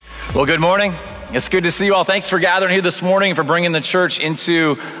Well, good morning. It's good to see you all. Thanks for gathering here this morning, for bringing the church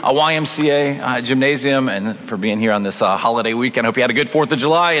into a YMCA gymnasium, and for being here on this holiday weekend. I hope you had a good 4th of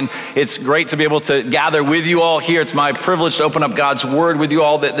July, and it's great to be able to gather with you all here. It's my privilege to open up God's Word with you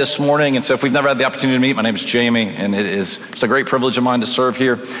all this morning. And so if we've never had the opportunity to meet, my name is Jamie, and it's a great privilege of mine to serve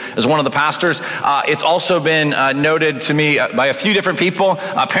here as one of the pastors. It's also been noted to me by a few different people.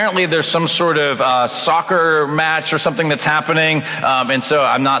 Apparently there's some sort of soccer match or something that's happening, and so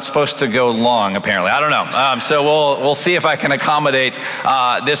I'm not supposed to go long, apparently. I don't know. So we'll see if I can accommodate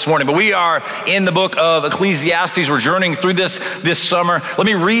this morning. But we are in the book of Ecclesiastes. We're journeying through this summer. Let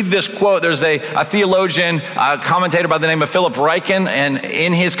me read this quote. There's a theologian, commentator by the name of Philip Ryken, and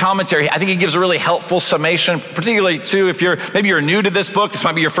in his commentary, I think he gives a really helpful summation, particularly too if maybe you're new to this book. This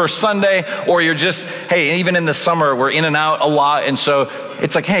might be your first Sunday, or you're just, hey, even in the summer, we're in and out a lot, and so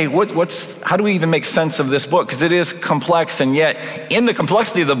it's like, hey, how do we even make sense of this book? Because it is complex, and yet in the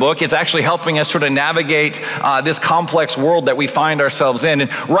complexity of the book, it's actually helping us sort of navigate this complex world that we find ourselves in. And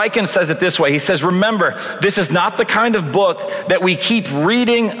Ryken says it this way. He says, remember, this is not the kind of book that we keep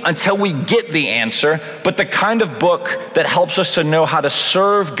reading until we get the answer, but the kind of book that helps us to know how to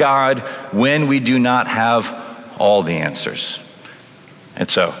serve God when we do not have all the answers. And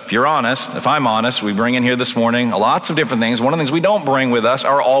so, if I'm honest, we bring in here this morning lots of different things. One of the things we don't bring with us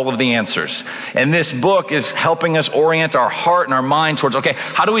are all of the answers. And this book is helping us orient our heart and our mind towards, okay,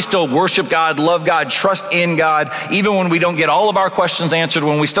 how do we still worship God, love God, trust in God, even when we don't get all of our questions answered,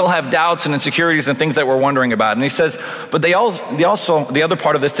 when we still have doubts and insecurities and things that we're wondering about. And he says, but the other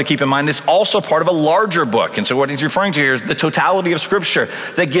part of this to keep in mind is also part of a larger book. And so what he's referring to here is the totality of Scripture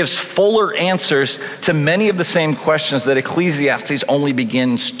that gives fuller answers to many of the same questions that Ecclesiastes only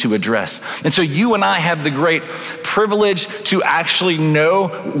begins to address. And so you and I have the great privilege to actually know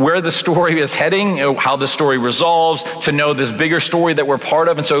where the story is heading, how the story resolves, to know this bigger story that we're part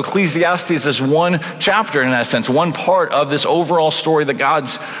of. And so Ecclesiastes is one chapter, in essence, one part of this overall story that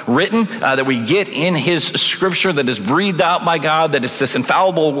God's written, that we get in his Scripture, that is breathed out by God, that it's this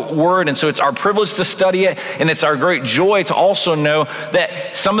infallible word. And so it's our privilege to study it, and it's our great joy to also know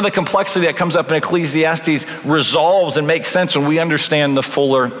that some of the complexity that comes up in Ecclesiastes resolves and makes sense when we understand the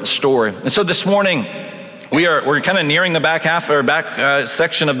fuller story. And so this morning, we're kind of nearing the back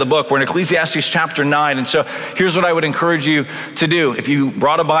section of the book. We're in Ecclesiastes chapter 9. And so here's what I would encourage you to do. If you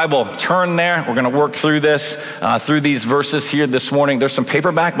brought a Bible, turn there. We're going to work through through these verses here this morning. There's some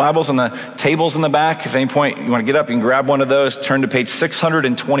paperback Bibles on the tables in the back. If at any point you want to get up, you can grab one of those. Turn to page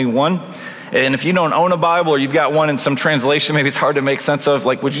 621. And if you don't own a Bible, or you've got one in some translation, maybe it's hard to make sense of,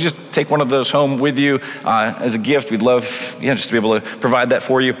 would you just take one of those home with you as a gift? We'd love, just to be able to provide that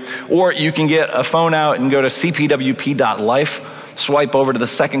for you. Or you can get a phone out and go to cpwp.life. Swipe over to the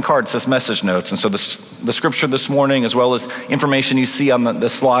second card. It says message notes. And so the scripture this morning, as well as information you see on the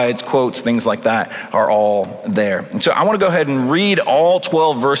slides, quotes, things like that, are all there. And so I want to go ahead and read all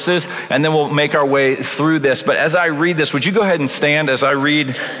 12 verses, and then we'll make our way through this. But as I read this, would you go ahead and stand as I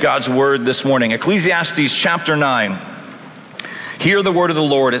read God's word this morning? Ecclesiastes chapter 9. Hear the word of the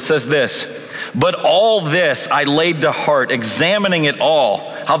Lord. It says this: but all this I laid to heart, examining it all,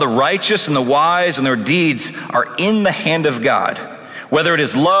 how the righteous and the wise and their deeds are in the hand of God. Whether it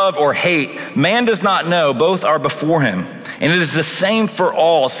is love or hate, man does not know, both are before him. And it is the same for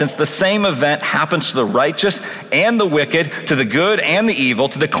all, since the same event happens to the righteous and the wicked, to the good and the evil,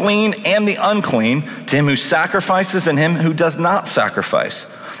 to the clean and the unclean, to him who sacrifices and him who does not sacrifice.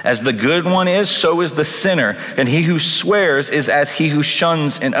 As the good one is, so is the sinner, and he who swears is as he who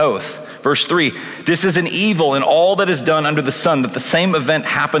shuns an oath. Verse 3, this is an evil in all that is done under the sun, that the same event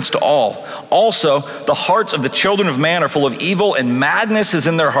happens to all. Also, the hearts of the children of man are full of evil, and madness is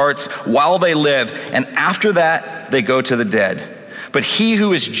in their hearts while they live, and after that they go to the dead. But he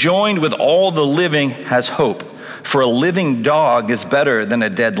who is joined with all the living has hope, for a living dog is better than a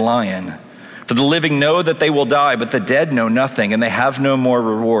dead lion. For the living know that they will die, but the dead know nothing, and they have no more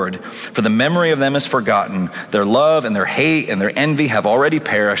reward. For the memory of them is forgotten. Their love and their hate and their envy have already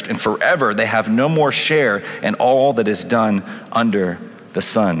perished, and forever they have no more share in all that is done under the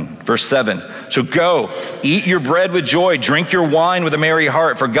sun. Verse 7, so go, eat your bread with joy, drink your wine with a merry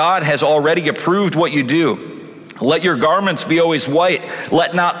heart, for God has already approved what you do. Let your garments be always white.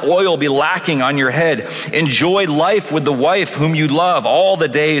 Let not oil be lacking on your head. Enjoy life with the wife whom you love all the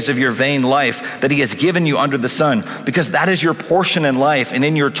days of your vain life that he has given you under the sun, because that is your portion in life and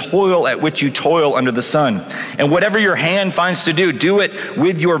in your toil at which you toil under the sun. And whatever your hand finds to do, do it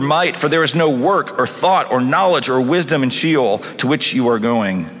with your might, for there is no work or thought or knowledge or wisdom in Sheol to which you are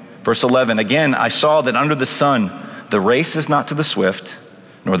going. Verse 11, again, I saw that under the sun, the race is not to the swift,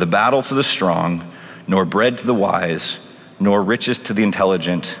 nor the battle to the strong, nor bread to the wise, nor riches to the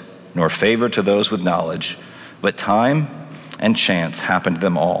intelligent, nor favor to those with knowledge, but time and chance happen to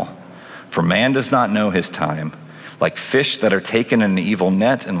them all. For man does not know his time. Like fish that are taken in an evil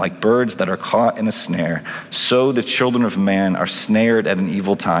net, and like birds that are caught in a snare, so the children of man are snared at an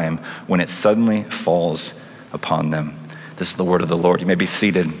evil time when it suddenly falls upon them. This is the word of the Lord. You may be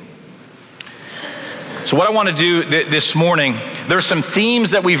seated. So what I want to do this morning, there's some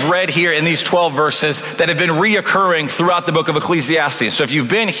themes that we've read here in these 12 verses that have been reoccurring throughout the book of Ecclesiastes. So if you've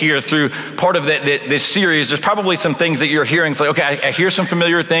been here through part of this series, there's probably some things that you're hearing. It's like, okay, I hear some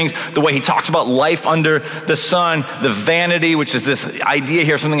familiar things. The way he talks about life under the sun, the vanity, which is this idea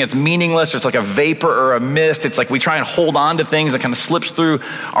here, something that's meaningless. It's like a vapor or a mist. It's like we try and hold on to things that kind of slips through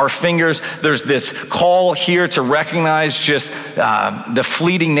our fingers. There's this call here to recognize just the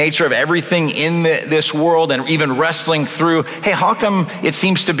fleeting nature of everything in this world, and even wrestling through, hey, how come it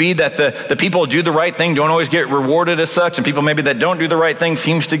seems to be that the people who do the right thing don't always get rewarded as such, and people maybe that don't do the right thing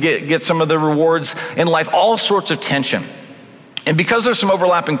seems to get some of the rewards in life, all sorts of tension. And because there's some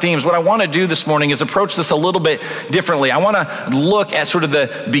overlapping themes, what I want to do this morning is approach this a little bit differently. I want to look at sort of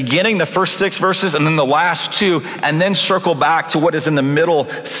the beginning, the first 6 verses, and then the last 2, and then circle back to what is in the middle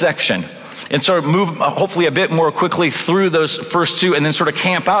section. And sort of move hopefully a bit more quickly through those first 2, and then sort of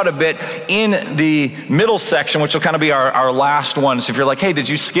camp out a bit in the middle section, which will kind of be our last one. So if you're like, hey, did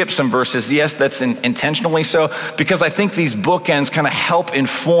you skip some verses? Yes, that's intentionally so, because I think these bookends kind of help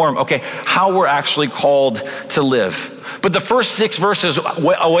inform, okay, how we're actually called to live. But the first 6 verses,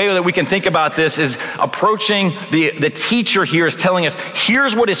 a way that we can think about this is approaching the teacher here is telling us,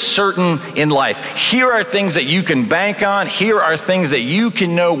 here's what is certain in life. Here are things that you can bank on. Here are things that you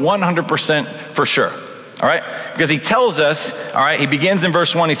can know 100% for sure. All right? Because he tells us, all right, he begins in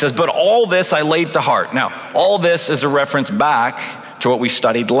verse 1, he says, but all this I laid to heart. Now, all this is a reference back to what we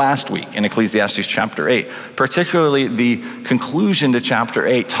studied last week in Ecclesiastes chapter 8. Particularly the conclusion to chapter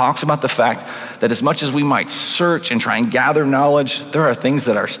 8 talks about the fact that as much as we might search and try and gather knowledge, there are things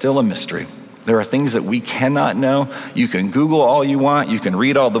that are still a mystery. There are things that we cannot know. You can Google all you want. You can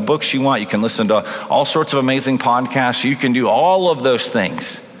read all the books you want. You can listen to all sorts of amazing podcasts. You can do all of those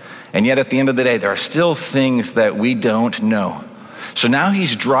things. And yet at the end of the day, there are still things that we don't know. So now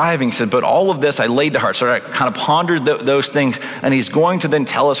he's driving, he said, but all of this I laid to heart. So I kind of pondered those things, and he's going to then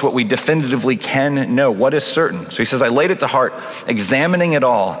tell us what we definitively can know, what is certain. So he says, I laid it to heart, examining it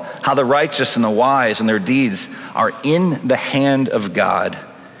all, how the righteous and the wise and their deeds are in the hand of God.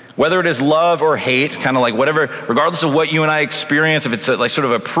 Whether it is love or hate, kind of like whatever, regardless of what you and I experience, if it's like sort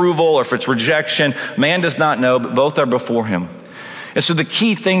of approval or if it's rejection, man does not know, but both are before him. And so the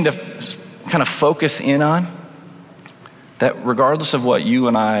key thing to kind of focus in on, that regardless of what you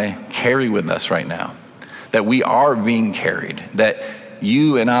and I carry with us right now, that we are being carried, that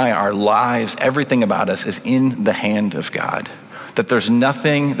you and I, our lives, everything about us is in the hand of God. That there's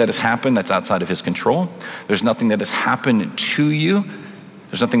nothing that has happened that's outside of his control. There's nothing that has happened to you.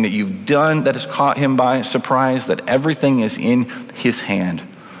 There's nothing that you've done that has caught him by surprise, that everything is in his hand.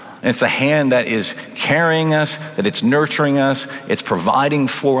 And it's a hand that is carrying us, that it's nurturing us, it's providing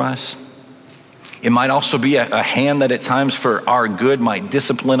for us. It might also be a hand that at times for our good might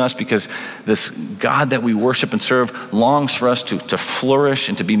discipline us, because this God that we worship and serve longs for us to flourish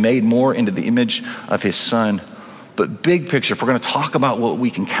and to be made more into the image of his son. But big picture, if we're going to talk about what we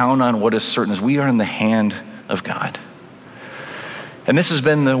can count on, what is certain, is we are in the hand of God. And this has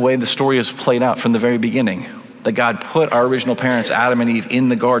been the way the story has played out from the very beginning. That God put our original parents, Adam and Eve, in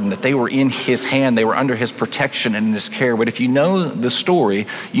the garden, that they were in his hand, they were under his protection and in his care. But if you know the story,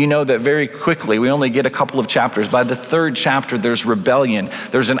 you know that very quickly, we only get a couple of chapters. By the 3rd chapter, there's rebellion.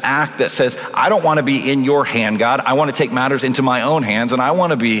 There's an act that says, I don't want to be in your hand, God. I want to take matters into my own hands, and I want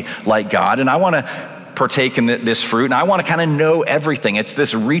to be like God, and I want to partake in this fruit, and I want to kind of know everything. It's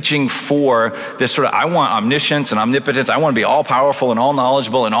this reaching for this sort of, I want omniscience and omnipotence. I want to be all powerful and all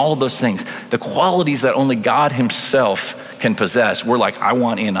knowledgeable and all of those things. The qualities that only God himself can possess. We're like, I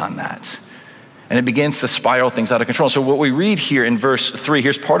want in on that. And it begins to spiral things out of control. So what we read here in verse 3,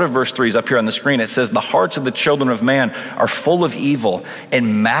 here's part of verse 3 is up here on the screen. It says, the hearts of the children of man are full of evil,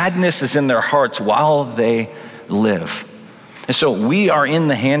 and madness is in their hearts while they live. And so we are in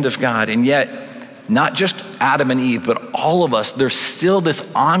the hand of God, and yet not just Adam and Eve, but all of us, there's still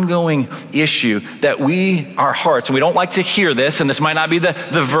this ongoing issue that our hearts, and we don't like to hear this, and this might not be the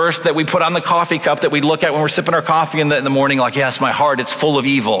verse that we put on the coffee cup that we look at when we're sipping our coffee in the morning, like, yes, my heart, it's full of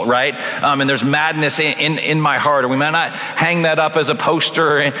evil, right? And there's madness in my heart, or we might not hang that up as a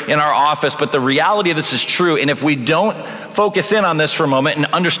poster in our office, but the reality of this is true, and if we don't focus in on this for a moment and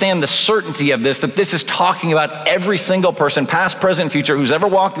understand the certainty of this, that this is talking about every single person, past, present, future, who's ever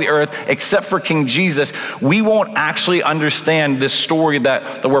walked the earth, except for King Jesus, we won't actually understand this story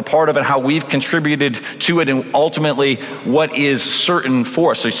that we're part of and how we've contributed to it and ultimately what is certain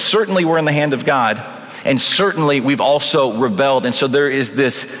for us. So certainly we're in the hand of God, and certainly we've also rebelled. And so there is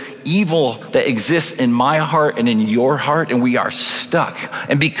this evil that exists in my heart and in your heart, and we are stuck.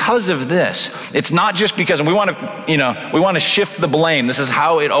 And because of this, it's not just because, and we want to shift the blame. This is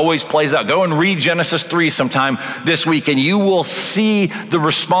how it always plays out. Go and read Genesis 3 sometime this week, and you will see the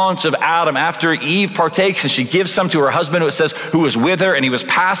response of Adam after Eve partakes and she gives some to her husband, who it says, who was with her, and he was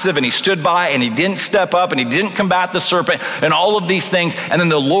passive and he stood by and he didn't step up and he didn't combat the serpent and all of these things. And then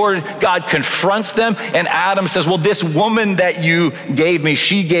the Lord God confronts them, and Adam says, well, this woman that you gave me,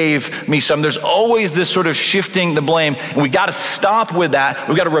 she gave me some. There's always this sort of shifting the blame, and we got to stop with that.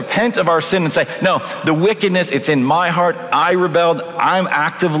 We got to repent of our sin and say, no, the wickedness, it's in my heart. I rebelled. I'm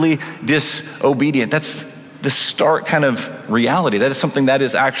actively disobedient. That's the stark kind of reality. That is something that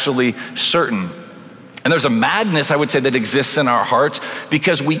is actually certain. And there's a madness, I would say, that exists in our hearts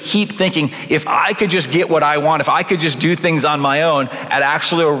because we keep thinking, if I could just get what I want, if I could just do things on my own, it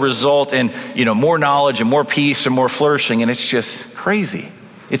actually will result in, more knowledge and more peace and more flourishing. And it's just crazy.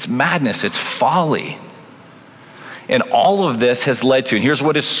 It's madness, it's folly. And all of this has led to, and here's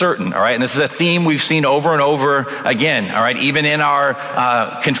what is certain, all right? And this is a theme we've seen over and over again, all right? Even in our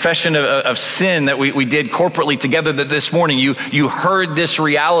confession of sin that we did corporately together this morning, you heard this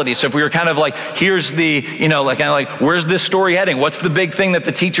reality. So if we were kind of like, here's the, where's this story heading? What's the big thing that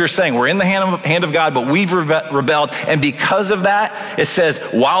the teacher is saying? We're in the hand of God, but we've rebelled. And because of that, it says,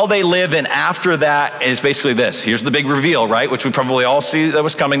 while they live, and after that, it's basically this. Here's the big reveal, right? Which we probably all see that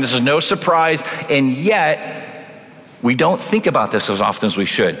was coming. This is no surprise. And yet, we don't think about this as often as we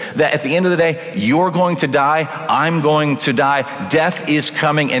should. That at the end of the day, you're going to die, I'm going to die, death is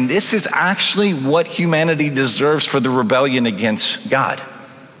coming, and this is actually what humanity deserves for the rebellion against God.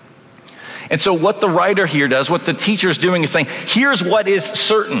 And so what the writer here does, what the teacher is doing is saying, here's what is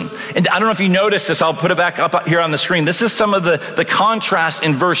certain. And I don't know if you noticed this, I'll put it back up here on the screen. This is some of the contrast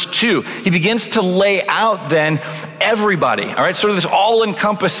in verse 2. He begins to lay out then everybody, all right? Sort of this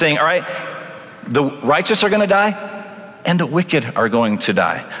all-encompassing, all right? The righteous are gonna die, and the wicked are going to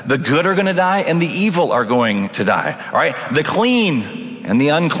die. The good are going to die, and the evil are going to die. All right? The clean and the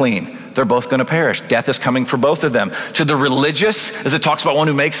unclean, they're both going to perish. Death is coming for both of them. To the religious, as it talks about one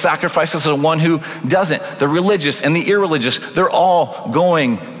who makes sacrifices and one who doesn't, the religious and the irreligious, they're all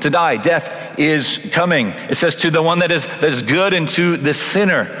going to die. Death is coming. It says to the one that is good and to the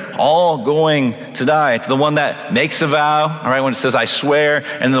sinner, all going to die. To the one that makes a vow, all right, when it says I swear,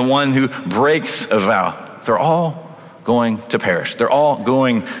 and the one who breaks a vow, they're all going to perish. They're all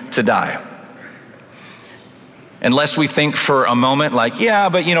going to die. Unless we think for a moment like, yeah,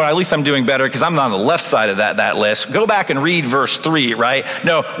 but at least I'm doing better because I'm on the left side of that list. Go back and read verse 3, right?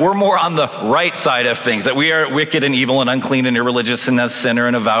 No, we're more on the right side of things, that we are wicked and evil and unclean and irreligious and a sinner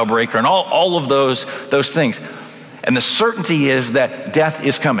and a vow breaker and all of those things. And the certainty is that death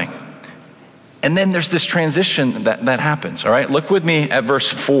is coming. And then there's this transition that happens, all right? Look with me at verse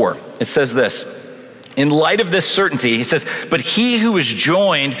 4. It says this. In light of this certainty, he says, but he who is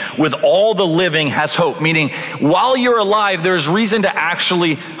joined with all the living has hope. Meaning, while you're alive, there's reason to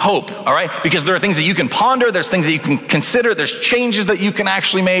actually hope, all right? Because there are things that you can ponder, there's things that you can consider, there's changes that you can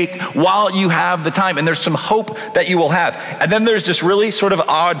actually make while you have the time, and there's some hope that you will have. And then there's this really sort of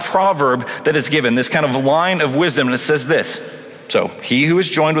odd proverb that is given, this kind of line of wisdom, and it says this. So, he who is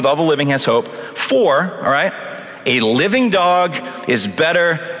joined with all the living has hope. For, all right, a living dog is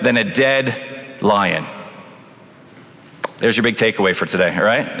better than a dead lion. There's your big takeaway for today, all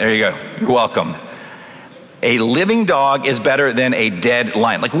right? There you go. You're welcome. A living dog is better than a dead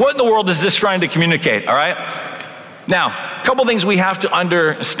lion. Like, what in the world is this trying to communicate, all right? Now, a couple things we have to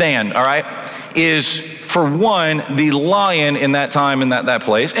understand, all right, is for one, the lion in that time, in that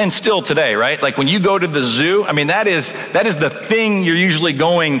place, and still today, right? Like when you go to the zoo, I mean, that is the thing you're usually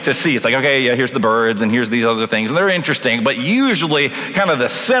going to see. It's like, okay, yeah, here's the birds and here's these other things, and they're interesting, but usually kind of the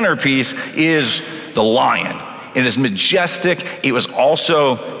centerpiece is the lion. It is majestic. It was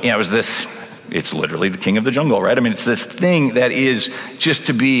also, it was this, it's literally the king of the jungle, right? I mean, it's this thing that is just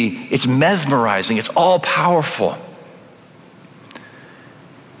it's mesmerizing. It's all powerful.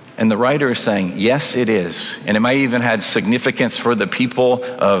 And the writer is saying, yes, it is. And it might even had significance for the people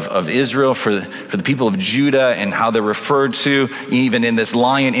of Israel, for the people of Judah and how they're referred to, even in this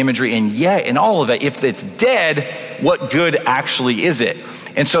lion imagery. And yet, in all of it, if it's dead, what good actually is it?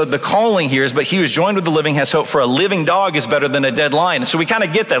 And so the calling here is, but he who is joined with the living has hope, for a living dog is better than a dead lion. And so we kind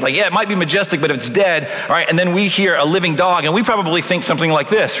of get that, like, yeah, it might be majestic, but if it's dead, all right? And then we hear a living dog, and we probably think something like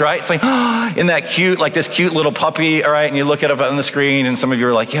this, right? It's like, oh, isn't that cute? Like this cute little puppy, all right? And you look it up on the screen, and some of you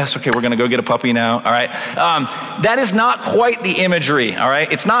are like, yes, okay, we're gonna go get a puppy now, all right? That is not quite the imagery, all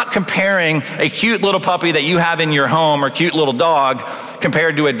right? It's not comparing a cute little puppy that you have in your home or cute little dog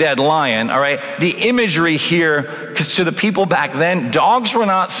compared to a dead lion, all right? The imagery here, because to the people back then, dogs were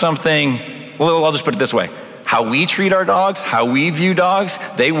not something, well, I'll just put it this way. How we treat our dogs, how we view dogs,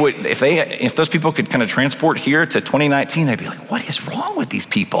 they would, if those people could kind of transport here to 2019, they'd be like, what is wrong with these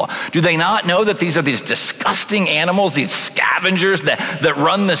people? Do they not know that these are these disgusting animals, these scavengers that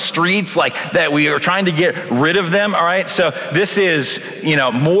run the streets, like that we are trying to get rid of them, all right? So this is,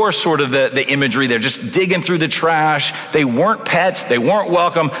 more sort of the imagery. They're just digging through the trash. They weren't pets. They weren't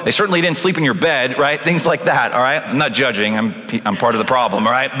welcome. They certainly didn't sleep in your bed, right? Things like that, all right? I'm not judging. I'm part of the problem,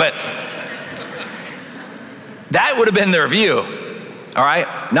 all right? But that would have been their view, all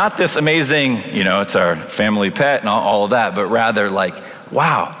right? Not this amazing, it's our family pet and all of that, but rather like,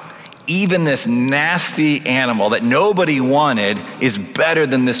 wow, even this nasty animal that nobody wanted is better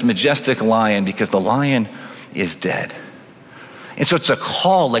than this majestic lion because the lion is dead. And so it's a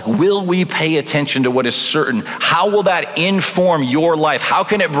call, like, will we pay attention to what is certain? How will that inform your life? How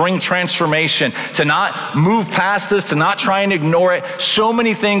can it bring transformation? To not move past this, to not try and ignore it. So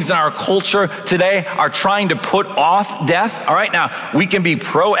many things in our culture today are trying to put off death. All right, now we can be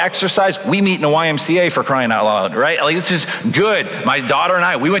pro-exercise. We meet in a YMCA, for crying out loud, right? Like, this is good. My daughter and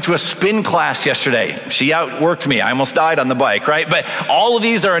I, we went to a spin class yesterday. She outworked me. I almost died on the bike, right? But all of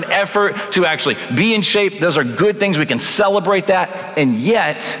these are an effort to actually be in shape. Those are good things. We can celebrate that. And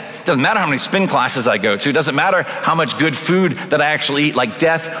yet, it doesn't matter how many spin classes I go to. It doesn't matter how much good food that I actually eat. Like,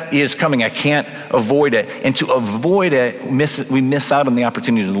 death is coming. I can't avoid it. And to avoid it, we miss out on the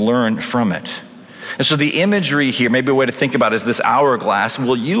opportunity to learn from it. And so the imagery here, maybe a way to think about it is this hourglass.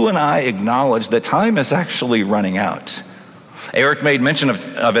 Will you and I acknowledge that time is actually running out? Eric made mention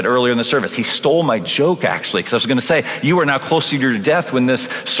of it earlier in the service. He stole my joke, actually, because I was going to say, you are now closer to your death when this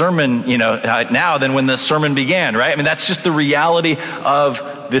sermon, now than when this sermon began, right? I mean, that's just the reality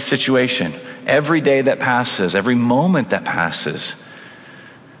of this situation. Every day that passes, every moment that passes,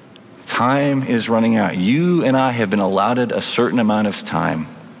 time is running out. You and I have been allotted a certain amount of time,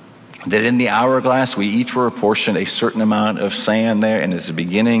 that in the hourglass, we each were apportioned a certain amount of sand there, and it's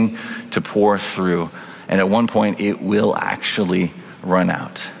beginning to pour through. And at one point, it will actually run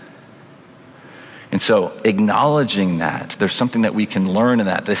out. And so acknowledging that, there's something that we can learn in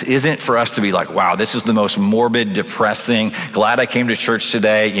that. This isn't for us to be like, wow, this is the most morbid, depressing, glad I came to church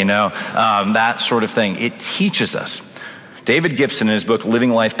today, that sort of thing. It teaches us. David Gibson, in his book,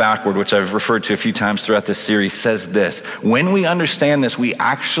 Living Life Backward, which I've referred to a few times throughout this series, says this: when we understand this, we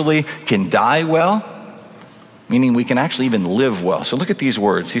actually can die well, meaning we can actually even live well. So look at these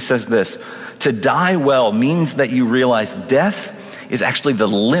words. He says this: to die well means that you realize death is actually the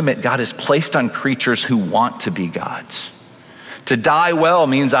limit God has placed on creatures who want to be gods. To die well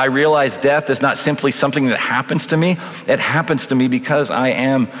means I realize death is not simply something that happens to me. It happens to me because I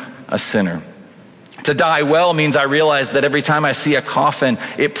am a sinner. To die well means I realize that every time I see a coffin,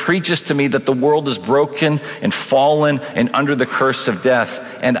 it preaches to me that the world is broken and fallen and under the curse of death,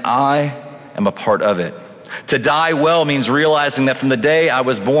 and I am a part of it. To die well means realizing that from the day I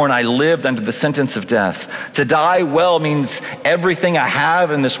was born, I lived under the sentence of death. To die well means everything I have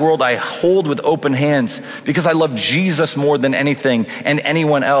in this world I hold with open hands because I love Jesus more than anything and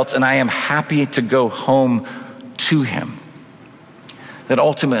anyone else, and I am happy to go home to him. That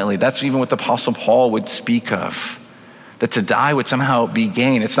ultimately, that's even what the Apostle Paul would speak of, that to die would somehow be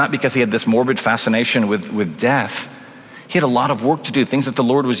gain. It's not because he had this morbid fascination with death. He had a lot of work to do, things that the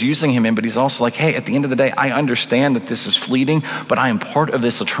Lord was using him in, but he's also like, hey, at the end of the day, I understand that this is fleeting, but I am part of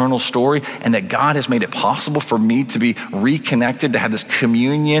this eternal story, and that God has made it possible for me to be reconnected, to have this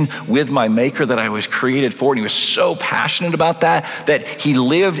communion with my Maker that I was created for. And he was so passionate about that he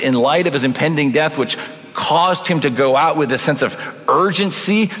lived in light of his impending death, which caused him to go out with a sense of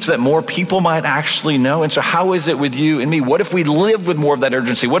urgency so that more people might actually know. And so how is it with you and me? What if we lived with more of that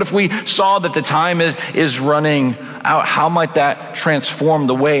urgency? What if we saw that the time is running out? How might that transform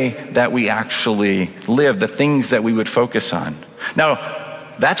the way that we actually live, the things that we would focus on?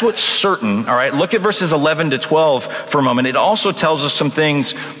 Now, that's what's certain, all right? Look at verses 11 to 12 for a moment. It also tells us some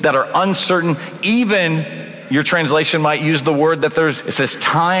things that are uncertain. Even your translation might use the word that it says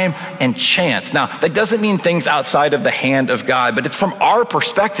time and chance. Now, that doesn't mean things outside of the hand of God, but it's from our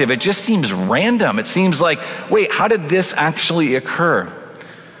perspective, it just seems random. It seems like, wait, how did this actually occur?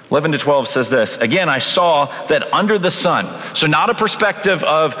 11 to 12 says this, again, I saw that under the sun, so not a perspective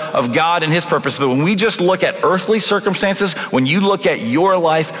of God and his purpose, but when we just look at earthly circumstances, when you look at your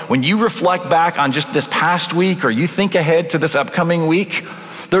life, when you reflect back on just this past week, or you think ahead to this upcoming week,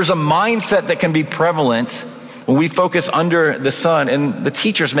 there's a mindset that can be prevalent when we focus under the sun. And the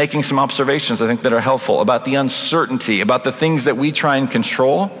teacher's making some observations, I think, that are helpful about the uncertainty, about the things that we try and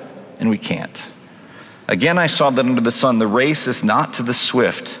control and we can't. Again, I saw that under the sun, the race is not to the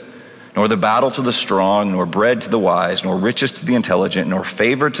swift, nor the battle to the strong, nor bread to the wise, nor riches to the intelligent, nor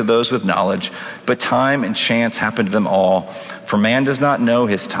favor to those with knowledge, but time and chance happen to them all. For man does not know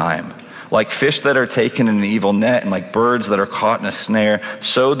his time. Like fish that are taken in an evil net, and like birds that are caught in a snare,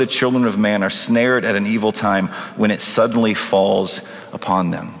 so the children of man are snared at an evil time when it suddenly falls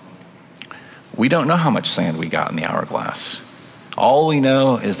upon them. We don't know how much sand we got in the hourglass. All we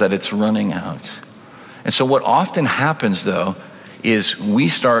know is that it's running out. And so what often happens, though, is we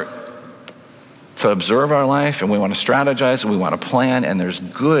start to observe our life, and we want to strategize, and we want to plan, and there's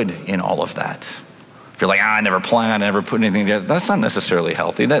good in all of that. If you're like, I never plan, I never put anything together, that's not necessarily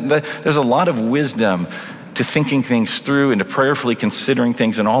healthy. There's a lot of wisdom to thinking things through and to prayerfully considering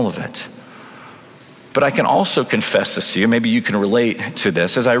things in all of it. But I can also confess this to you, maybe you can relate to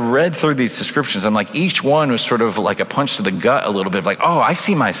this. As I read through these descriptions, I'm like, each one was sort of like a punch to the gut a little bit, of like, oh, I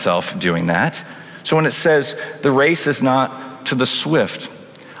see myself doing that. So when it says the race is not to the swift,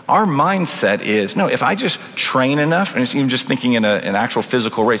 our mindset is, no, if I just train enough, and even just thinking in an actual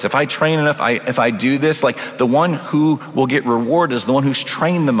physical race, if I train enough, if I do this, like the one who will get rewarded is the one who's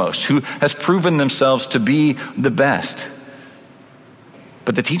trained the most, who has proven themselves to be the best.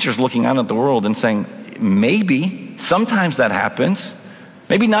 But the teacher's looking out at the world and saying, maybe, sometimes that happens,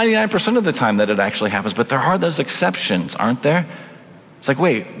 maybe 99% of the time that it actually happens, but there are those exceptions, aren't there? It's like,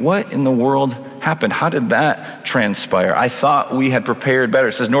 wait, what in the world happened? How did that transpire? I thought we had prepared better.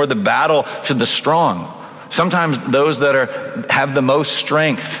 It says, nor the battle to the strong. Sometimes those that have the most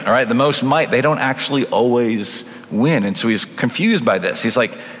strength, all right, the most might, they don't actually always win. And so he's confused by this. He's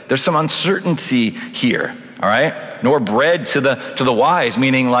like, there's some uncertainty here, all right? Nor bread to the wise,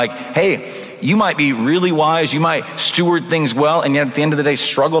 meaning like, hey, you might be really wise, you might steward things well, and yet at the end of the day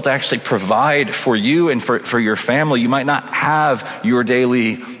struggle to actually provide for you and for your family. You might not have your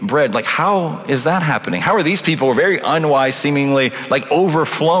daily bread. Like, how is that happening? How are these people very unwise, seemingly like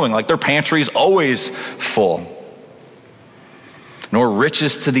overflowing, like their pantry's always full? Nor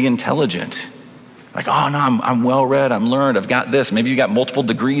riches to the intelligent. Like, oh no, I'm well-read, I'm learned, I've got this. Maybe you got multiple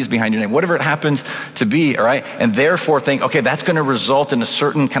degrees behind your name, whatever it happens to be, all right? And therefore think, okay, that's gonna result in a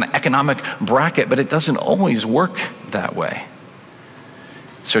certain kind of economic bracket, but it doesn't always work that way.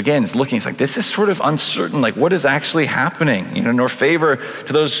 So again, it's like, this is sort of uncertain, like what is actually happening? You know, nor favor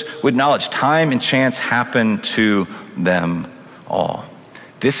to those with knowledge. Time and chance happen to them all.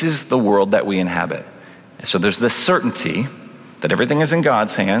 This is the world that we inhabit. So there's this certainty that everything is in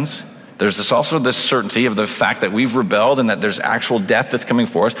God's hands. There's also this certainty of the fact that we've rebelled and that there's actual death that's coming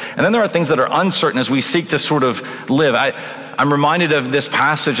for us. And then there are things that are uncertain as we seek to sort of live. I'm reminded of this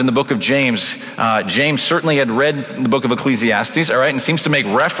passage in the book of James. James certainly had read the book of Ecclesiastes, all right, and seems to make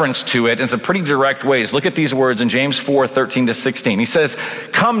reference to it in some pretty direct ways. Look at these words in James 4:13-16. He says,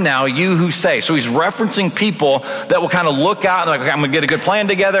 come now, you who say. So he's referencing people that will kind of look out and like, okay, I'm going to get a good plan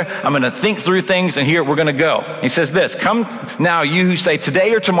together. I'm going to think through things, and here we're going to go. He says this, come now, you who say,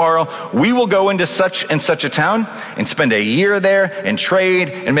 today or tomorrow, we will go into such and such a town and spend a year there and trade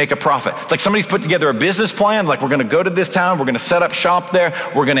and make a profit. It's like somebody's put together a business plan, like we're going to go to this town, we're going to set up shop there,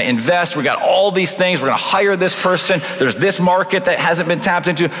 we're going to invest, we got all these things, we're going to hire this person, there's this market that hasn't been tapped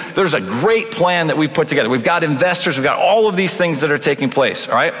into. There's a great plan that we've put together. We've got investors, we've got all of these things that are taking place,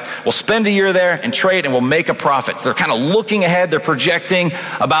 all right? We'll spend a year there and trade and we'll make a profit. So they're kind of looking ahead, they're projecting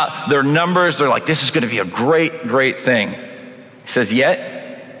about their numbers. They're like, this is going to be a great, great thing. He says,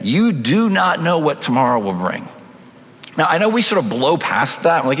 yet you do not know what tomorrow will bring. Now, I know we sort of blow past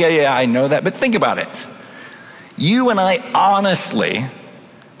that. I'm like, yeah, I know that. But think about it. You and I honestly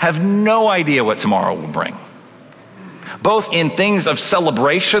have no idea what tomorrow will bring. Both in things of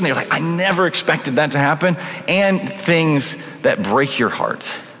celebration, you're like, I never expected that to happen, and things that break your heart.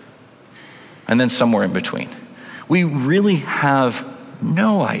 And then somewhere in between. We really have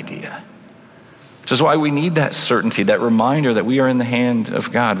no idea. Which is why we need that certainty, that reminder that we are in the hand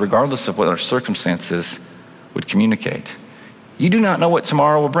of God, regardless of what our circumstances would communicate. You do not know what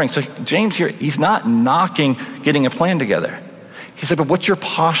tomorrow will bring. So James here, he's not knocking getting a plan together. He said, but what's your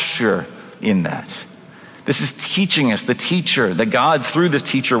posture in that? This is teaching us, the teacher, that God through this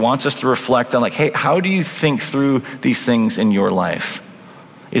teacher wants us to reflect on like, hey, how do you think through these things in your life?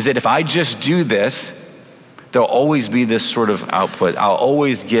 Is it if I just do this, There'll always be this sort of output. I'll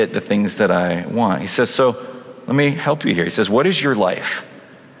always get the things that I want. He says, so let me help you here. He says, what is your life?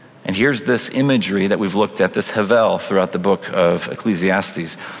 And here's this imagery that we've looked at, this havel throughout the book of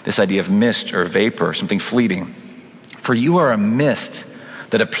Ecclesiastes, this idea of mist or vapor, something fleeting. For you are a mist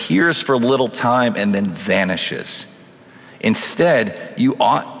that appears for a little time and then vanishes. Instead, you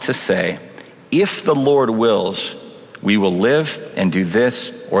ought to say, if the Lord wills, we will live and do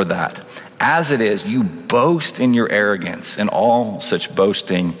this or that. As it is, you boast in your arrogance, and all such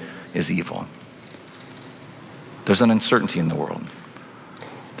boasting is evil. There's an uncertainty in the world.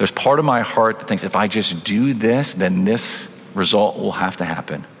 There's part of my heart that thinks if I just do this, then this result will have to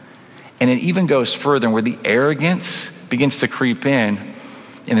happen. And it even goes further where the arrogance begins to creep in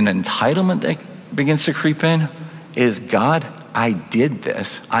and an entitlement that begins to creep in is, God, I did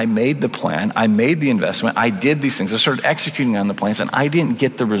this. I made the plan. I made the investment. I did these things. I started executing on the plans and I didn't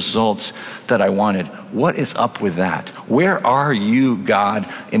get the results that I wanted. What is up with that? Where are you,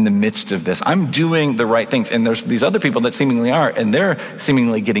 God, in the midst of this? I'm doing the right things. And there's these other people that seemingly aren't, and they're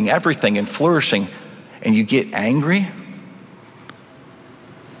seemingly getting everything and flourishing. And you get angry?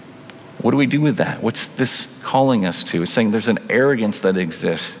 What do we do with that? What's this calling us to? It's saying there's an arrogance that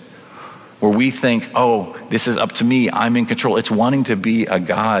exists where we think, oh, this is up to me, I'm in control. It's wanting to be a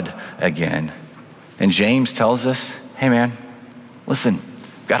God again. And James tells us, hey man, listen,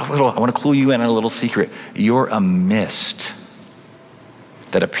 I want to clue you in on a little secret. You're a mist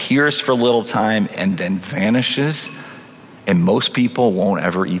that appears for a little time and then vanishes, and most people won't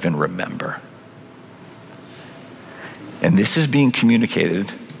ever even remember. And this is being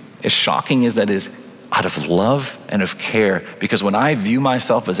communicated, as shocking as that is, out of love and of care, because when I view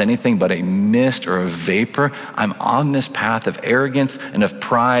myself as anything but a mist or a vapor, I'm on this path of arrogance and of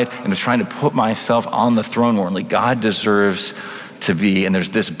pride and of trying to put myself on the throne where only God deserves to be, and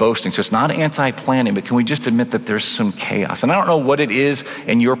there's this boasting. So it's not anti-planning, but can we just admit that there's some chaos? And I don't know what it is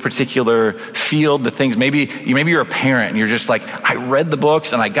in your particular field, the things, maybe you're a parent and you're just like, I read the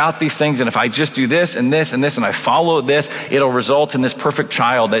books and I got these things, and if I just do this and this and this and I follow this, it'll result in this perfect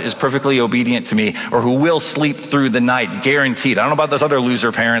child that is perfectly obedient to me, or who will sleep through the night, guaranteed. I don't know about those other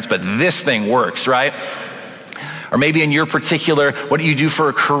loser parents, but this thing works, right? Or maybe in your particular, what do you do for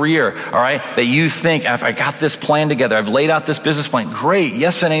a career, all right? That you think, if I got this plan together, I've laid out this business plan, great,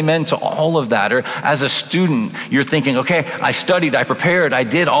 yes and amen to all of that. Or as a student, you're thinking, okay, I studied, I prepared, I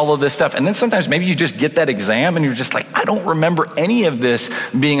did all of this stuff. And then sometimes maybe you just get that exam and you're just like, I don't remember any of this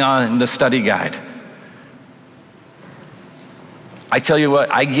being on the study guide. I tell you what,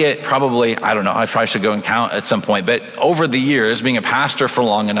 I get probably, I don't know, I probably should go and count at some point, but over the years, being a pastor for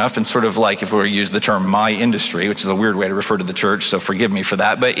long enough, and sort of like, if we were to use the term my industry, which is a weird way to refer to the church, so forgive me for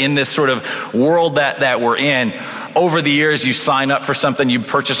that, but in this sort of world that we're in, over the years, you sign up for something, you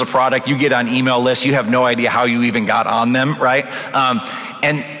purchase a product, you get on email lists, you have no idea how you even got on them, right?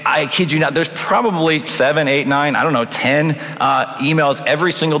 And I kid you not, there's probably 7, 8, 9, 10 emails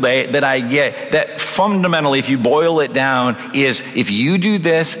every single day that I get that fundamentally, if you boil it down, is if you do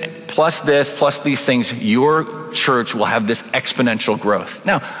this, plus these things, your church will have this exponential growth.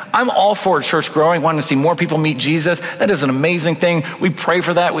 Now, I'm all for church growing, wanting to see more people meet Jesus. That is an amazing thing. We pray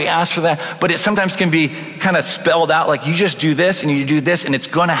for that, we ask for that, but it sometimes can be kind of spelled out like you just do this and you do this and it's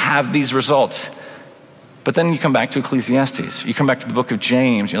gonna have these results. But then you come back to Ecclesiastes, you come back to the book of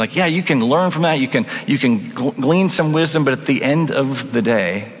James, you're like, yeah, you can learn from that, you can glean some wisdom, but at the end of the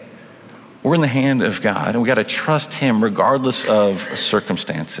day, we're in the hand of God and we got to trust him regardless of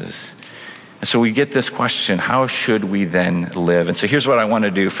circumstances. And so we get this question, how should we then live? And so here's what I want to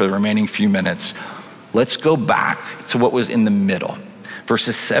do for the remaining few minutes. Let's go back to what was in the middle,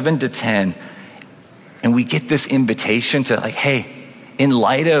 verses 7 to 10. And we get this invitation to like, hey, in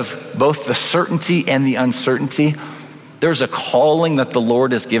light of both the certainty and the uncertainty, there's a calling that the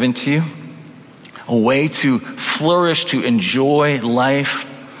Lord has given to you, a way to flourish, to enjoy life,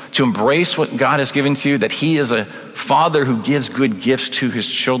 to embrace what God has given to you, that he is a father who gives good gifts to his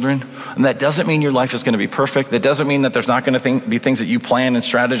children. And that doesn't mean your life is going to be perfect. That doesn't mean that there's not going to be things that you plan and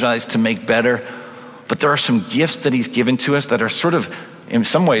strategize to make better. But there are some gifts that he's given to us that are sort of, in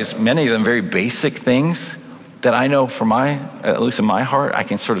some ways, many of them very basic things that I know for at least in my heart, I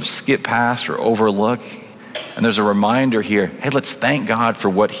can sort of skip past or overlook. And there's a reminder here, hey, let's thank God for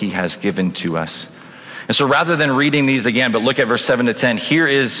what he has given to us. And so rather than reading these again, but look at verse 7 to 10, here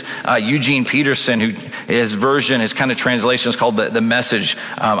is Eugene Peterson, who his version, his kind of translation is called the Message.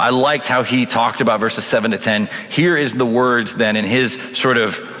 I liked how he talked about verses 7 to 10. Here is the words then in his sort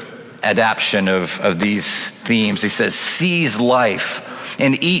of adaptation of these themes. He says, seize life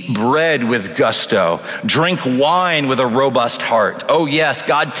and eat bread with gusto. Drink wine with a robust heart. Oh yes,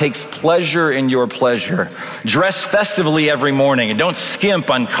 God takes pleasure in your pleasure. Dress festively every morning and don't skimp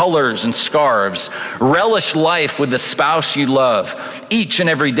on colors and scarves. Relish life with the spouse you love, each and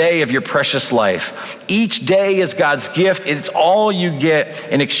every day of your precious life. Each day is God's gift. It's all you get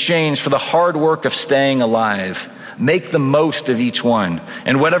in exchange for the hard work of staying alive. Make the most of each one,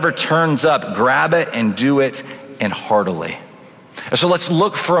 and whatever turns up, grab it and do it, and heartily. So let's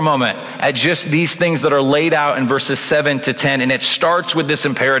look for a moment at just these things that are laid out in verses 7 to 10. And it starts with this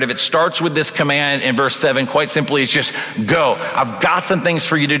imperative. It starts with this command in verse 7. Quite simply, it's just go. I've got some things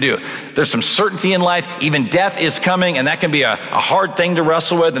for you to do. There's some certainty in life. Even death is coming, and that can be a hard thing to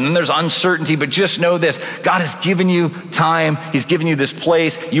wrestle with. And then there's uncertainty. But just know this. God has given you time. He's given you this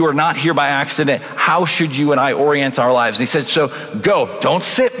place. You are not here by accident. How should you and I orient our lives? And he said, so go. Don't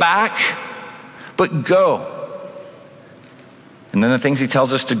sit back, but go. And then the things he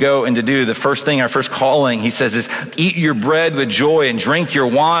tells us to go and to do, the first thing, our first calling, he says is eat your bread with joy and drink your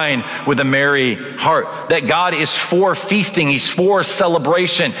wine with a merry heart. That God is for feasting. He's for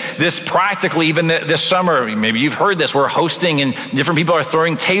celebration. This practically, even this summer, maybe you've heard this, we're hosting and different people are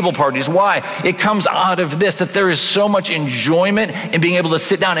throwing table parties. Why? It comes out of this, that there is so much enjoyment in being able to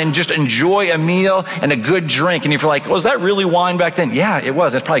sit down and just enjoy a meal and a good drink. And if you're like, was that really wine back then? Yeah, it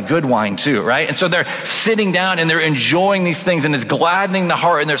was. It's probably good wine too, right? And so they're sitting down and they're enjoying these things, and it's gladdening the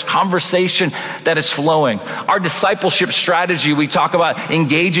heart, and there's conversation that is flowing. Our discipleship strategy, we talk about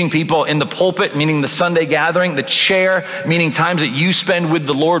engaging people in the pulpit, meaning the Sunday gathering, the chair, meaning times that you spend with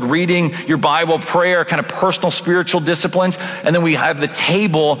the Lord reading your Bible, prayer, kind of personal spiritual disciplines. And then we have the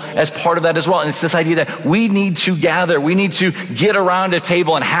table as part of that as well. And it's this idea that we need to gather, we need to get around a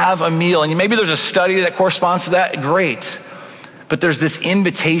table and have a meal. And maybe there's a study that corresponds to that, great. But there's this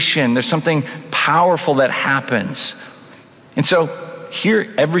invitation, there's something powerful that happens. And so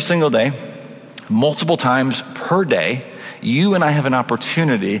here every single day, multiple times per day, you and I have an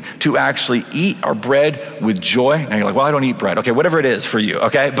opportunity to actually eat our bread with joy. Now you're like, well, I don't eat bread. Okay, whatever it is for you,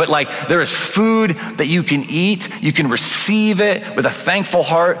 okay? But like there is food that you can eat. You can receive it with a thankful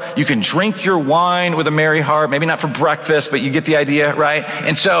heart. You can drink your wine with a merry heart. Maybe not for breakfast, but you get the idea, right?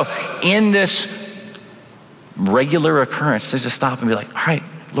 And so in this regular occurrence, to just stop and be like, all right,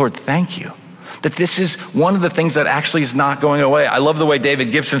 Lord, thank you. That this is one of the things that actually is not going away. I love the way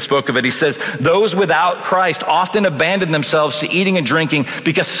David Gibson spoke of it. He says, those without Christ often abandon themselves to eating and drinking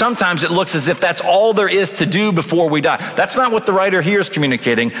because sometimes it looks as if that's all there is to do before we die. That's not what the writer here is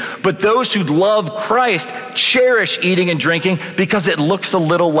communicating. But those who love Christ cherish eating and drinking because it looks a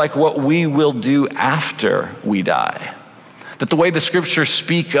little like what we will do after we die. That the way the scriptures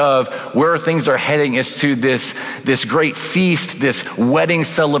speak of where things are heading is to this great feast, this wedding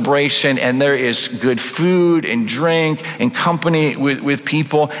celebration, and there is good food and drink and company with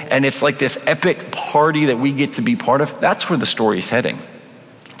people, and it's like this epic party that we get to be part of. That's where the story is heading.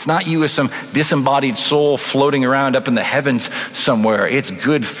 It's not you as some disembodied soul floating around up in the heavens somewhere. It's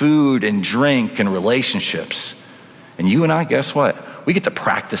good food and drink and relationships. And you and I, guess what? We get to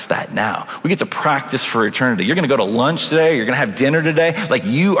practice that now. We get to practice for eternity. You're going to go to lunch today. You're going to have dinner today. Like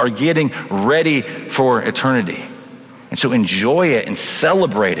you are getting ready for eternity. And so enjoy it and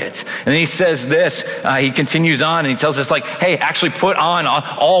celebrate it. And then he says this, he continues on and he tells us like, hey, actually put on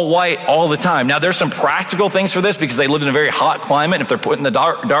all white all the time. Now there's some practical things for this because they live in a very hot climate. If they're putting the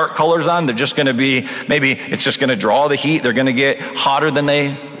dark colors on, they're just going to be, maybe it's just going to draw the heat. They're going to get hotter than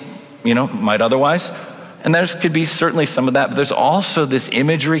they, might otherwise. And there could be certainly some of that, but there's also this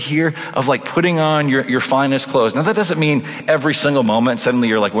imagery here of like putting on your finest clothes. Now that doesn't mean every single moment suddenly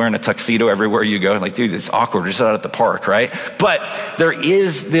you're like wearing a tuxedo everywhere you go. Like, dude, it's awkward. We're just out at the park, right? But there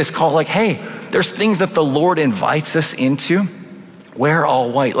is this call like, hey, there's things that the Lord invites us into. Wear all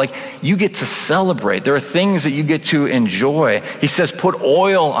white. Like you get to celebrate. There are things that you get to enjoy. He says, put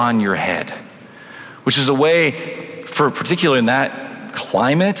oil on your head, which is a way for particularly in that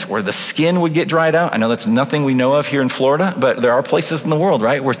climate where the skin would get dried out. I know that's nothing we know of here in Florida, but there are places in the world,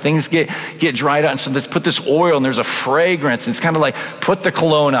 right, where things get dried out. And so let's put this oil and there's a fragrance. It's kind of like put the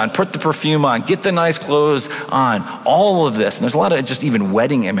cologne on, put the perfume on, get the nice clothes on, all of this. And there's a lot of just even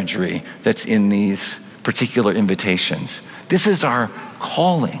wedding imagery that's in these particular invitations. This is our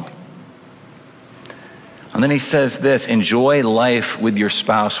calling. And then he says this, enjoy life with your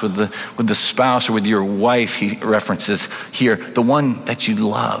spouse, with the spouse or with your wife, he references here, the one that you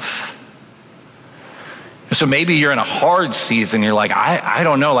love. So maybe you're in a hard season, you're like, I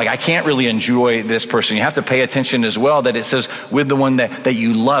don't know, like I can't really enjoy this person. You have to pay attention as well that it says with the one that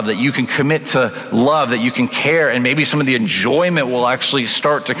you love, that you can commit to love, that you can care, and maybe some of the enjoyment will actually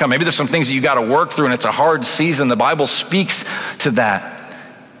start to come. Maybe there's some things that you got to work through and it's a hard season. The Bible speaks to that.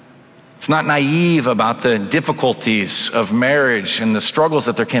 It's not naive about the difficulties of marriage and the struggles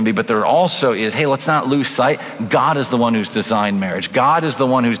that there can be, but there also is, hey, let's not lose sight. God is the one who's designed marriage. God is the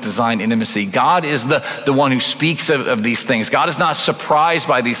one who's designed intimacy. God is the one who speaks of these things. God is not surprised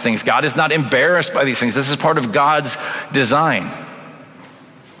by these things. God is not embarrassed by these things. This is part of God's design.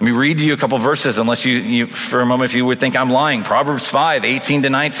 Let me read to you a couple verses, unless you for a moment, if you would think I'm lying. Proverbs 5,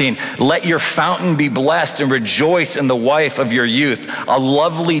 18-19. Let your fountain be blessed and rejoice in the wife of your youth. A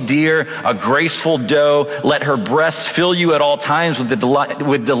lovely deer, a graceful doe. Let her breasts fill you at all times with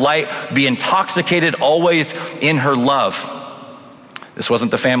delight. Be intoxicated always in her love. This wasn't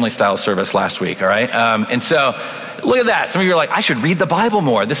the family style service last week, all right? And so look at that. Some of you are like, I should read the Bible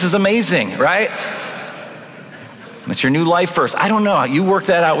more. This is amazing, right? It's your new life verse. I don't know. You work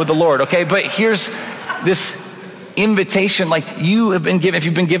that out with the Lord, okay? But here's this invitation, like you have been given, if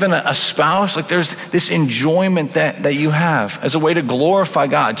you've been given a spouse, like there's this enjoyment that you have as a way to glorify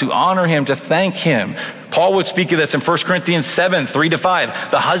God, to honor him, to thank him. Paul would speak of this in 1 Corinthians 7, 3-5.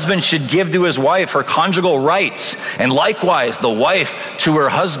 The husband should give to his wife her conjugal rights, and likewise the wife to her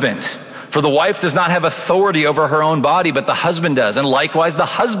husband. For the wife does not have authority over her own body, but the husband does. And likewise, the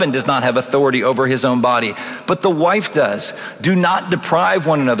husband does not have authority over his own body, but the wife does. Do not deprive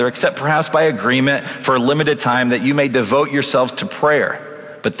one another, except perhaps by agreement for a limited time, that you may devote yourselves to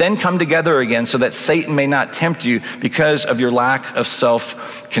prayer. But then come together again so that Satan may not tempt you because of your lack of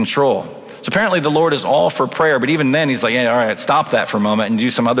self-control. So apparently the Lord is all for prayer, but even then he's like, yeah, all right, stop that for a moment and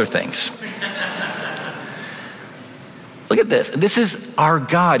do some other things. Look at this. This is our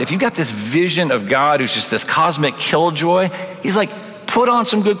God. If you've got this vision of God who's just this cosmic killjoy, he's like, put on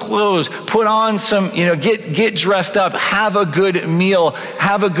some good clothes, put on some, get dressed up, have a good meal,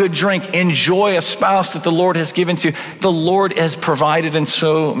 have a good drink, enjoy a spouse that the Lord has given to you. The Lord has provided in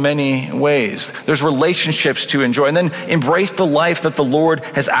so many ways. There's relationships to enjoy. And then embrace the life that the Lord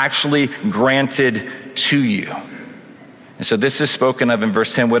has actually granted to you. And so this is spoken of in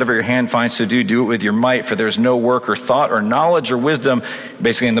verse 10, whatever your hand finds to do, do it with your might, for there's no work or thought or knowledge or wisdom,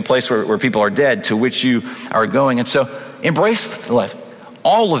 basically in the place where people are dead, to which you are going. And so embrace the life,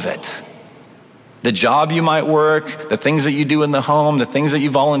 all of it. The job you might work, the things that you do in the home, the things that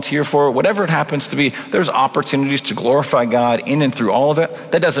you volunteer for, whatever it happens to be, there's opportunities to glorify God in and through all of it.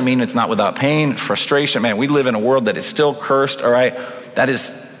 That doesn't mean it's not without pain, frustration. Man, we live in a world that is still cursed, all right? That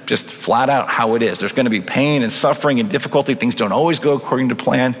is just flat out how it is. There's going to be pain and suffering and difficulty. Things don't always go according to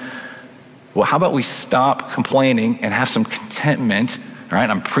plan. Well, how about we stop complaining and have some contentment, all right?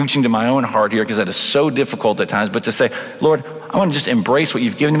 I'm preaching to my own heart here because that is so difficult at times, but to say, Lord, I want to just embrace what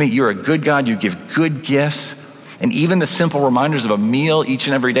you've given to me. You're a good God. You give good gifts. And even the simple reminders of a meal each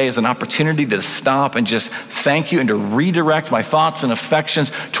and every day is an opportunity to stop and just thank you and to redirect my thoughts and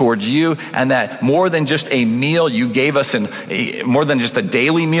affections towards you. And that more than just a meal, you gave us, more than just a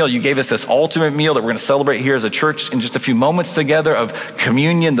daily meal, you gave us this ultimate meal that we're going to celebrate here as a church in just a few moments together of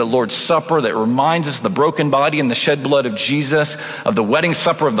communion, the Lord's Supper that reminds us of the broken body and the shed blood of Jesus, of the wedding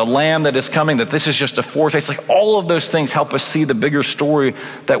supper of the Lamb that is coming, that this is just a foretaste. Like all of those things help us see the bigger story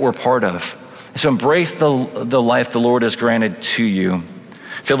that we're part of. So embrace the life the Lord has granted to you.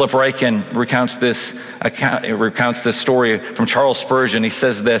 Philip Ryken recounts this story from Charles Spurgeon. He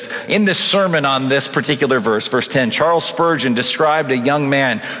says this, in this sermon on this particular verse, verse 10, Charles Spurgeon described a young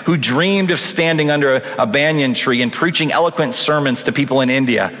man who dreamed of standing under a banyan tree and preaching eloquent sermons to people in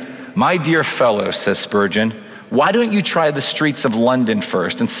India. My dear fellow, says Spurgeon, why don't you try the streets of London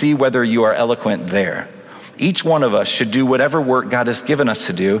first and see whether you are eloquent there? Each one of us should do whatever work God has given us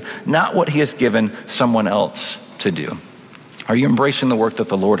to do, not what he has given someone else to do. Are you embracing the work that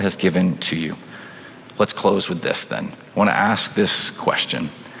the Lord has given to you? Let's close with this then. I want to ask this question.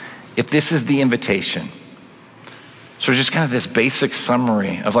 If this is the invitation, so just kind of this basic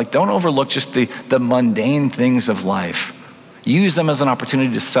summary of like, don't overlook just the mundane things of life. Use them as an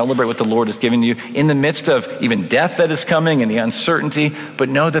opportunity to celebrate what the Lord has given you in the midst of even death that is coming and the uncertainty, but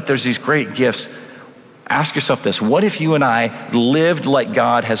know that there's these great gifts. Ask yourself this, what if you and I lived like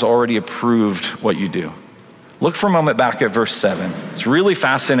God has already approved what you do? Look for a moment back at verse 7. It's really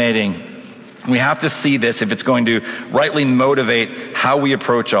fascinating. We have to see this if it's going to rightly motivate how we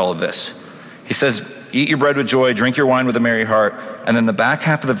approach all of this. He says, eat your bread with joy, drink your wine with a merry heart. And then the back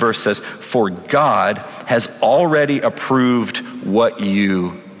half of the verse says, for God has already approved what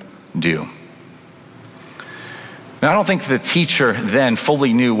you do. Now, I don't think the teacher then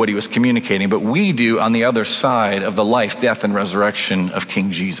fully knew what he was communicating, but we do on the other side of the life, death, and resurrection of King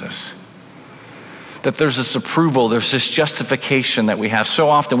Jesus. That there's this approval, there's this justification that we have. So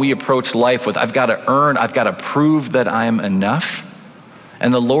often we approach life with, I've got to earn, I've got to prove that I'm enough.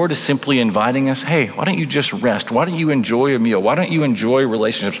 And the Lord is simply inviting us, hey, why don't you just rest? Why don't you enjoy a meal? Why don't you enjoy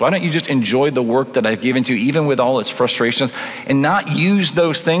relationships? Why don't you just enjoy the work that I've given to you, even with all its frustrations, and not use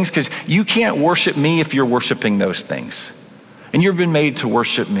those things? Because you can't worship me if you're worshiping those things. And you've been made to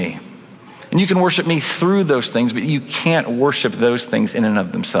worship me. And you can worship me through those things, but you can't worship those things in and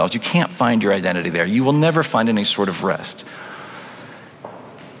of themselves. You can't find your identity there. You will never find any sort of rest.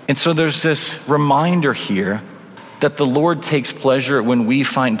 And so there's this reminder here that the Lord takes pleasure when we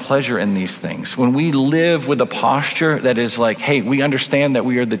find pleasure in these things. When we live with a posture that is like, hey, we understand that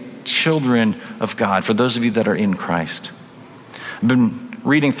we are the children of God, for those of you that are in Christ. I've been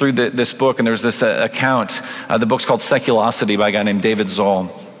reading through this book, and there's this account. The book's called Ecclesiastes by a guy named David Zoll.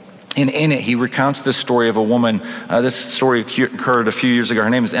 And in it, he recounts this story of a woman. This story occurred a few years ago. Her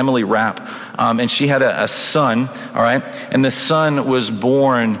name is Emily Rapp. And she had a son, all right? And the son was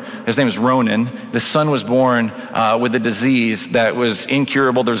born, his name is Ronan. The son was born with a disease that was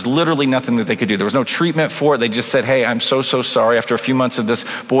incurable. There's literally nothing that they could do. There was no treatment for it. They just said, hey, I'm so sorry. After a few months of this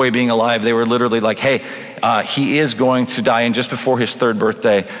boy being alive, they were literally like, hey, he is going to die. And just before his 3rd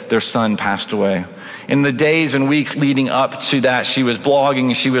birthday, their son passed away. In the days and weeks leading up to that, she was blogging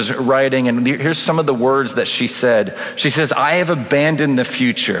and she was writing, and here's some of the words that she said. She says, I have abandoned the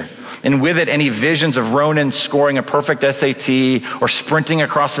future, and with it any visions of Ronan scoring a perfect SAT or sprinting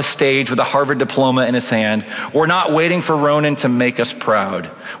across the stage with a Harvard diploma in his hand. We're not waiting for Ronan to make us proud.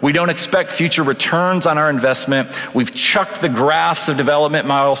 We don't expect future returns on our investment. We've chucked the graphs of development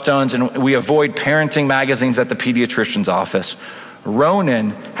milestones, and we avoid parenting magazines at the pediatrician's office.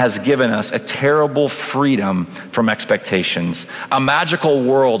 Ronan has given us a terrible freedom from expectations, a magical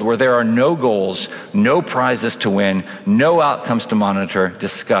world where there are no goals, no prizes to win, no outcomes to monitor,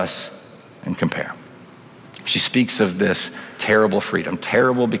 discuss, and compare. She speaks of this terrible freedom,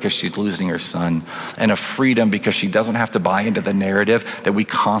 terrible because she's losing her son, and a freedom because she doesn't have to buy into the narrative that we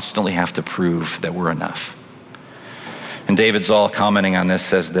constantly have to prove that we're enough. And David Zoll, commenting on this,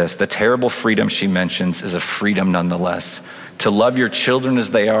 says this: the terrible freedom she mentions is a freedom nonetheless, to love your children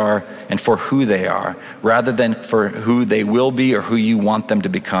as they are and for who they are, rather than for who they will be or who you want them to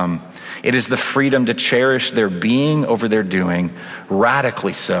become. It is the freedom to cherish their being over their doing,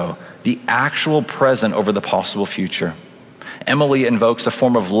 radically so, the actual present over the possible future. Emily invokes a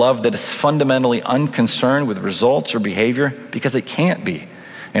form of love that is fundamentally unconcerned with results or behavior because it can't be,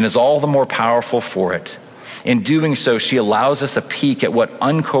 and is all the more powerful for it. In doing so, she allows us a peek at what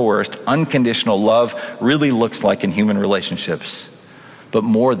uncoerced, unconditional love really looks like in human relationships. But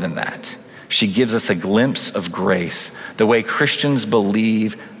more than that, she gives us a glimpse of grace, the way Christians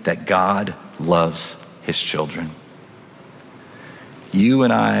believe that God loves his children. You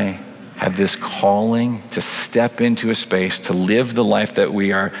and I have this calling to step into a space, to live the life that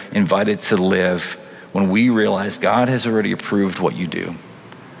we are invited to live when we realize God has already approved what you do.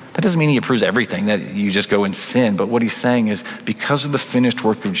 That doesn't mean he approves everything, that you just go and sin. But what he's saying is, because of the finished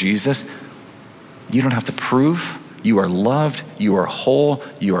work of Jesus, you don't have to prove. You are loved, you are whole,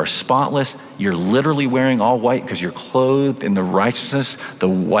 you are spotless. You're literally wearing all white because you're clothed in the righteousness, the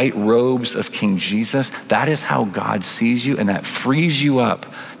white robes of King Jesus. That is how God sees you, and that frees you up,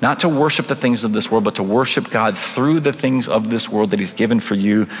 not to worship the things of this world, but to worship God through the things of this world that he's given for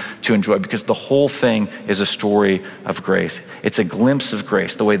you to enjoy, because the whole thing is a story of grace. It's a glimpse of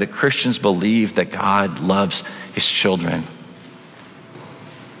grace, the way that Christians believe that God loves his children.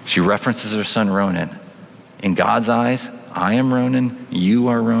 She references her son Ronan. In God's eyes, I am Ronan, you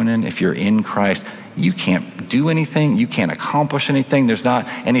are Ronan. If you're in Christ, you can't do anything, you can't accomplish anything. There's not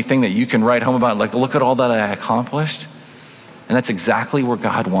anything that you can write home about, like, look at all that I accomplished. And that's exactly where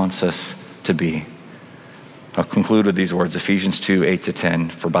God wants us to be. I'll conclude with these words, Ephesians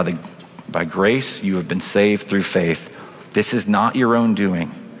 2:8-10. For by grace you have been saved through faith. This is not your own doing.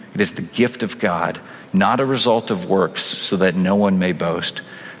 It is the gift of God, not a result of works, so that no one may boast.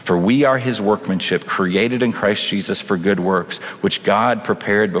 For we are his workmanship, created in Christ Jesus for good works, which God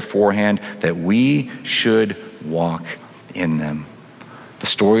prepared beforehand that we should walk in them. The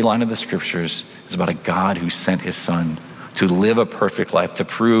storyline of the scriptures is about a God who sent his son to live a perfect life, to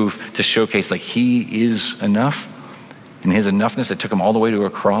prove, to showcase like he is enough. And his enoughness that took him all the way to a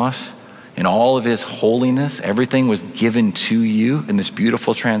cross. In all of his holiness, everything was given to you in this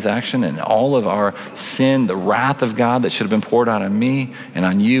beautiful transaction, and all of our sin, the wrath of God that should have been poured out on me and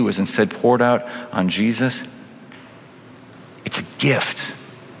on you was instead poured out on Jesus. It's a gift.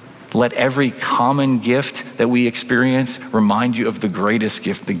 Let every common gift that we experience remind you of the greatest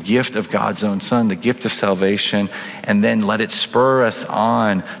gift, the gift of God's own son, the gift of salvation, and then let it spur us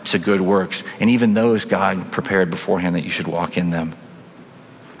on to good works. And even those God prepared beforehand that you should walk in them,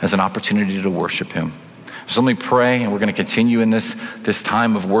 as an opportunity to worship him, So let me pray, and we're going to continue in this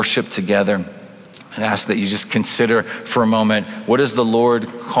time of worship together. And ask that you just consider for a moment, what is the Lord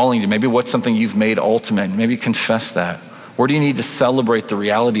calling you? Maybe what's something you've made ultimate. Maybe confess that. Where do you need to celebrate the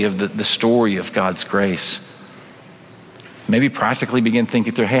reality of the story of God's grace? Maybe practically begin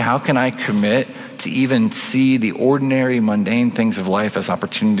thinking through, hey, how can I commit to even see the ordinary, mundane things of life as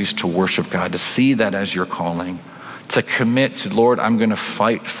opportunities to worship God, to see that as your calling, to commit to, Lord, I'm going to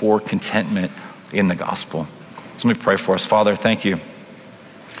fight for contentment in the gospel. So let me pray for us. Father, thank you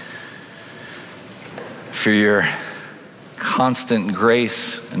for your constant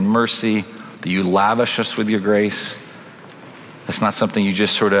grace and mercy, that you lavish us with your grace. That's not something you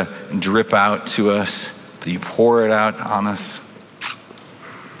just sort of drip out to us, that you pour it out on us.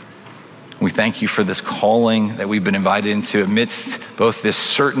 We thank you for this calling that we've been invited into amidst both this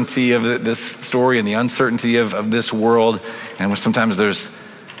certainty of this story and the uncertainty of this world. And sometimes there's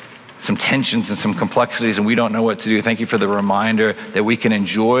some tensions and some complexities and we don't know what to do. Thank you for the reminder that we can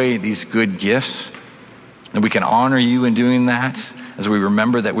enjoy these good gifts, that we can honor you in doing that as we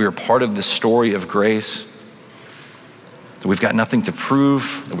remember that we are part of the story of grace, that we've got nothing to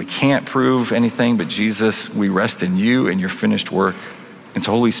prove, that we can't prove anything, but Jesus, we rest in you and your finished work. And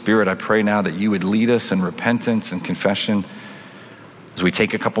so Holy Spirit, I pray now that you would lead us in repentance and confession as we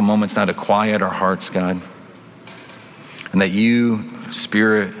take a couple moments now to quiet our hearts, God, and that you,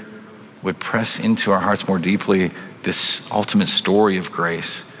 Spirit, would press into our hearts more deeply this ultimate story of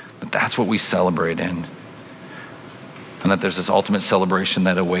grace, that that's what we celebrate in. And that there's this ultimate celebration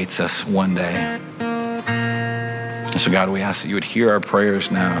that awaits us one day. And so God, we ask that you would hear our prayers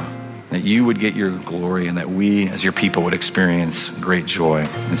now, that you would get your glory, and that we as your people would experience great joy.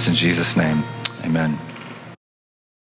 And it's in Jesus' name, amen.